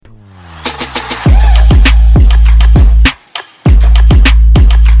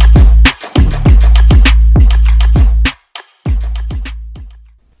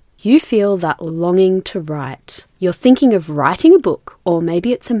You feel that longing to write. You're thinking of writing a book, or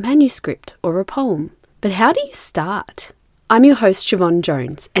maybe it's a manuscript or a poem. But how do you start? I'm your host, Siobhan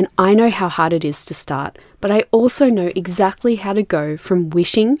Jones, and I know how hard it is to start, but I also know exactly how to go from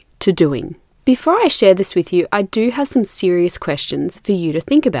wishing to doing. Before I share this with you, I do have some serious questions for you to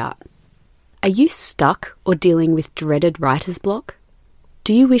think about. Are you stuck or dealing with dreaded writer's block?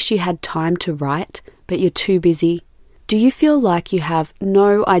 Do you wish you had time to write, but you're too busy? Do you feel like you have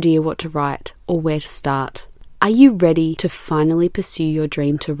no idea what to write or where to start? Are you ready to finally pursue your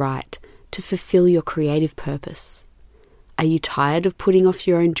dream to write, to fulfill your creative purpose? Are you tired of putting off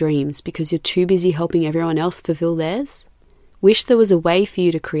your own dreams because you're too busy helping everyone else fulfill theirs? Wish there was a way for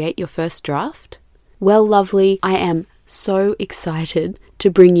you to create your first draft? Well, lovely, I am so excited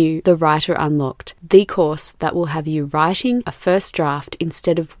to bring you The Writer Unlocked, the course that will have you writing a first draft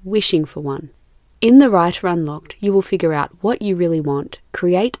instead of wishing for one. In The Writer Unlocked, you will figure out what you really want,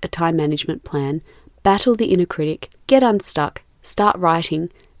 create a time management plan, battle the inner critic, get unstuck, start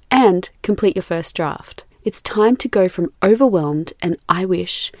writing, and complete your first draft. It's time to go from overwhelmed and I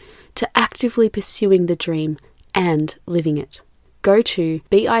wish to actively pursuing the dream and living it. Go to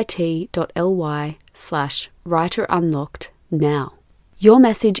bit.ly/writerunlocked now. Your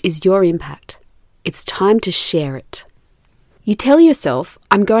message is your impact. It's time to share it. You tell yourself,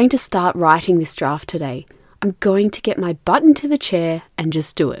 I'm going to start writing this draft today. I'm going to get my butt into the chair and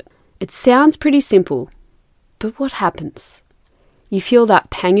just do it. It sounds pretty simple, but what happens? You feel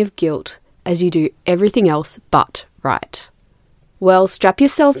that pang of guilt as you do everything else but write. Well, strap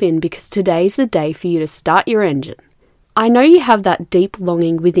yourself in because today's the day for you to start your engine. I know you have that deep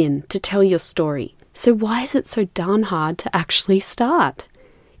longing within to tell your story, so why is it so darn hard to actually start?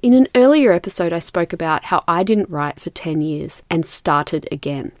 In an earlier episode, I spoke about how I didn't write for 10 years and started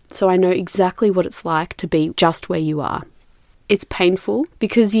again, so I know exactly what it's like to be just where you are. It's painful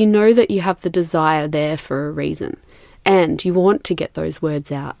because you know that you have the desire there for a reason, and you want to get those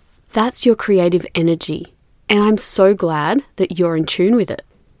words out. That's your creative energy, and I'm so glad that you're in tune with it.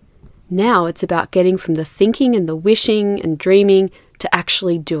 Now it's about getting from the thinking and the wishing and dreaming to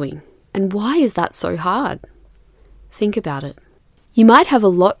actually doing. And why is that so hard? Think about it. You might have a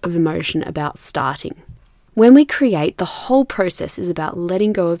lot of emotion about starting. When we create, the whole process is about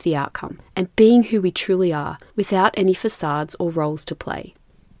letting go of the outcome and being who we truly are without any facades or roles to play.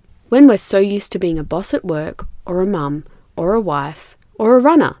 When we're so used to being a boss at work, or a mum, or a wife, or a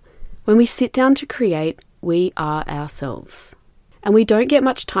runner, when we sit down to create, we are ourselves. And we don't get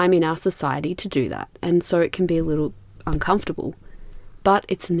much time in our society to do that, and so it can be a little uncomfortable, but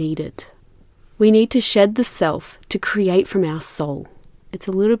it's needed. We need to shed the self to create from our soul. It's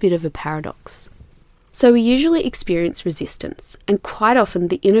a little bit of a paradox. So we usually experience resistance, and quite often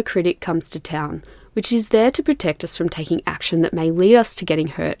the inner critic comes to town, which is there to protect us from taking action that may lead us to getting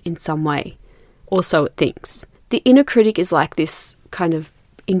hurt in some way. Or so it thinks. The inner critic is like this kind of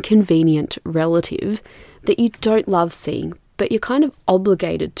inconvenient relative that you don't love seeing, but you're kind of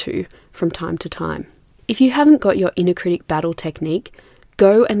obligated to from time to time. If you haven't got your inner critic battle technique,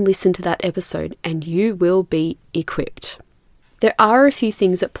 go and listen to that episode and you will be equipped. There are a few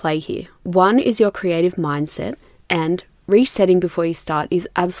things at play here. One is your creative mindset, and resetting before you start is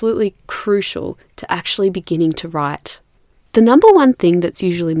absolutely crucial to actually beginning to write. The number one thing that's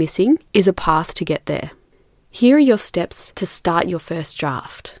usually missing is a path to get there. Here are your steps to start your first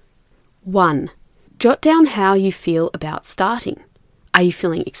draft. 1. Jot down how you feel about starting. Are you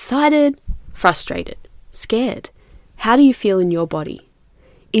feeling excited, frustrated, scared? How do you feel in your body?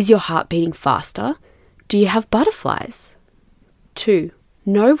 Is your heart beating faster? Do you have butterflies? 2.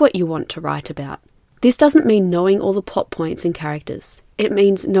 Know what you want to write about. This doesn't mean knowing all the plot points and characters. It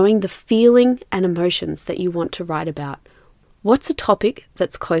means knowing the feeling and emotions that you want to write about. What's a topic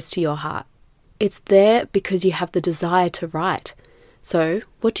that's close to your heart? It's there because you have the desire to write. So,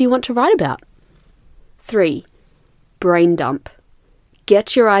 what do you want to write about? 3. Brain dump.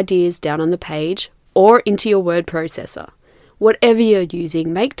 Get your ideas down on the page or into your word processor. Whatever you're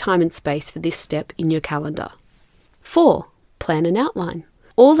using, make time and space for this step in your calendar. 4. Plan an outline.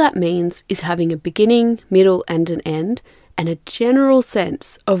 All that means is having a beginning, middle, and an end, and a general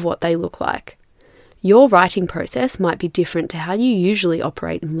sense of what they look like. Your writing process might be different to how you usually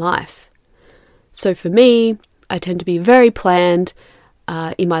operate in life. So for me, I tend to be very planned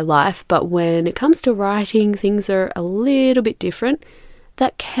in my life, but when it comes to writing, things are a little bit different.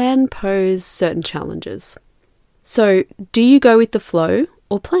 That can pose certain challenges. So, do you go with the flow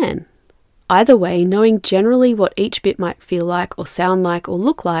or plan? Either way, knowing generally what each bit might feel like or sound like or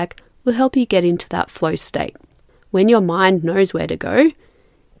look like will help you get into that flow state. When your mind knows where to go,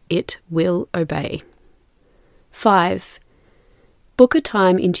 it will obey. 5. Book a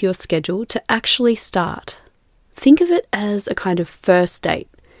time into your schedule to actually start. Think of it as a kind of first date.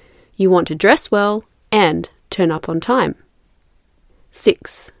 You want to dress well and turn up on time.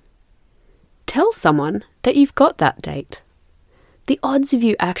 6. Tell someone that you've got that date. The odds of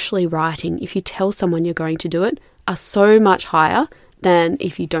you actually writing if you tell someone you're going to do it are so much higher than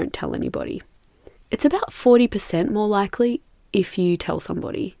if you don't tell anybody. It's about 40% more likely if you tell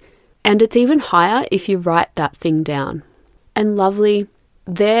somebody. And it's even higher if you write that thing down. And lovely,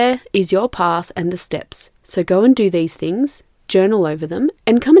 there is your path and the steps. So go and do these things, journal over them,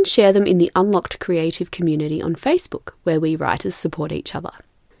 and come and share them in the Unlocked Creative community on Facebook, where we writers support each other.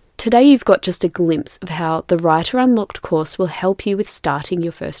 Today you've got just a glimpse of how the Writer Unlocked course will help you with starting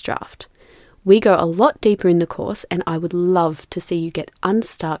your first draft. We go a lot deeper in the course, and I would love to see you get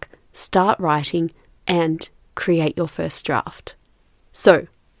unstuck, start writing, and create your first draft. So,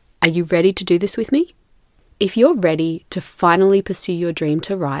 are you ready to do this with me? If you're ready to finally pursue your dream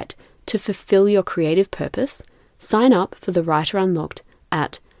to write, to fulfill your creative purpose, sign up for the Writer Unlocked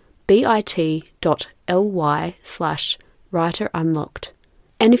at bit.ly/writerunlocked.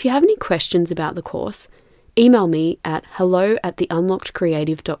 And if you have any questions about the course, email me at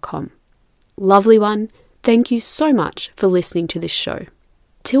hello@theunlockedcreative.com. Lovely one, thank you so much for listening to this show.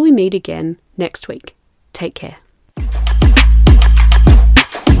 Till we meet again next week, take care.